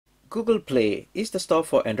Google Play is the store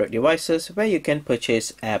for Android devices where you can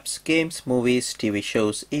purchase apps, games, movies, TV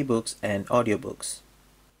shows, ebooks, and audiobooks.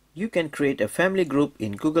 You can create a family group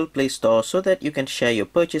in Google Play Store so that you can share your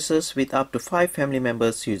purchases with up to 5 family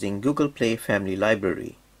members using Google Play Family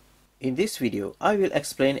Library. In this video, I will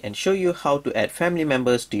explain and show you how to add family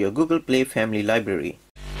members to your Google Play Family Library.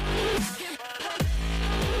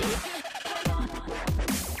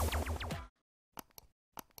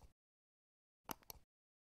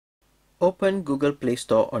 Open Google Play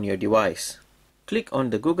Store on your device. Click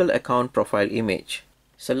on the Google account profile image.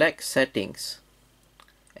 Select Settings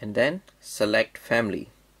and then select Family.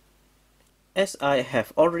 As I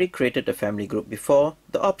have already created a family group before,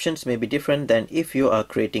 the options may be different than if you are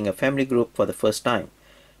creating a family group for the first time.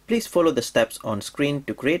 Please follow the steps on screen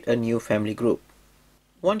to create a new family group.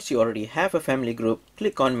 Once you already have a family group,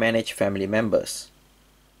 click on Manage Family Members.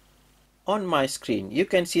 On my screen, you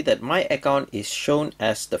can see that my account is shown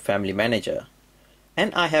as the Family Manager,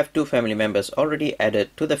 and I have 2 family members already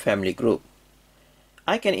added to the family group.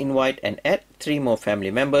 I can invite and add 3 more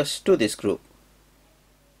family members to this group.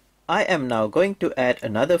 I am now going to add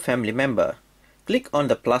another family member. Click on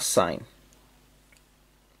the plus sign.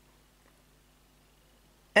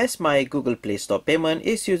 As my Google Play Store payment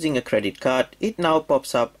is using a credit card, it now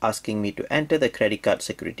pops up asking me to enter the credit card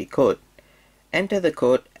security code. Enter the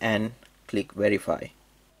code and click Verify.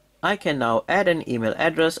 I can now add an email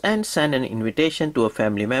address and send an invitation to a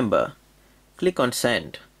family member. Click on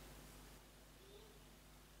Send.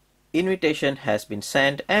 Invitation has been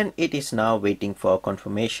sent and it is now waiting for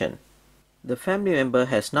confirmation. The family member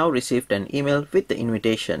has now received an email with the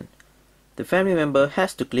invitation. The family member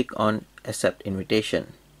has to click on Accept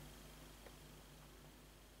Invitation.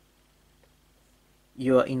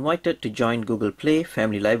 You are invited to join Google Play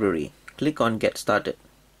Family Library. Click on Get Started.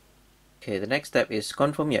 Okay, the next step is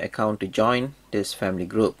confirm your account to join this family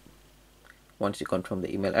group. Once you confirm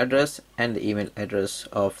the email address and the email address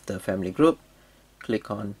of the family group,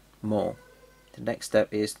 click on More. The next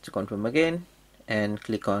step is to confirm again and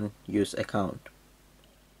click on Use Account.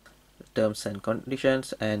 The terms and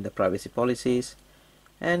conditions and the privacy policies,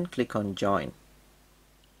 and click on Join.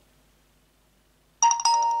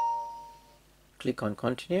 Click on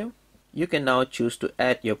Continue. You can now choose to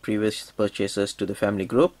add your previous purchases to the family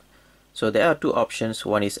group. So there are 2 options.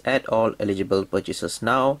 One is add all eligible purchases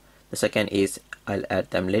now. The second is I'll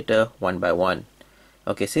add them later one by one.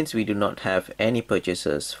 Okay, since we do not have any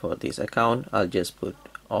purchases for this account, I'll just put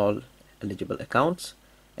all eligible accounts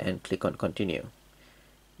and click on Continue.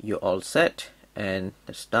 You're all set and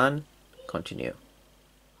that's done. Continue.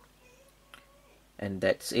 And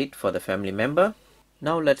that's it for the family member.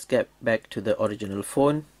 Now let's get back to the original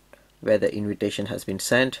phone where the invitation has been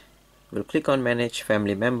sent. We'll click on Manage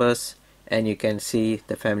Family Members and you can see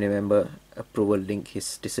the family member approval link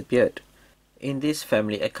is disappeared. In this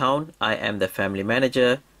family account, I am the family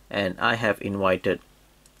manager and I have invited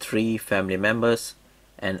 3 family members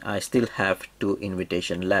and I still have 2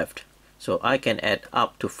 invitations left. So I can add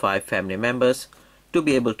up to 5 family members to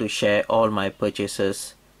be able to share all my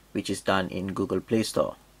purchases, which is done in Google Play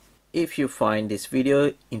Store. If you find this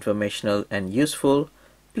video informational and useful,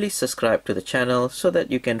 please subscribe to the channel so that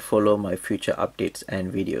you can follow my future updates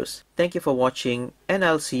and videos. Thank you for watching and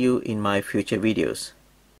I'll see you in my future videos.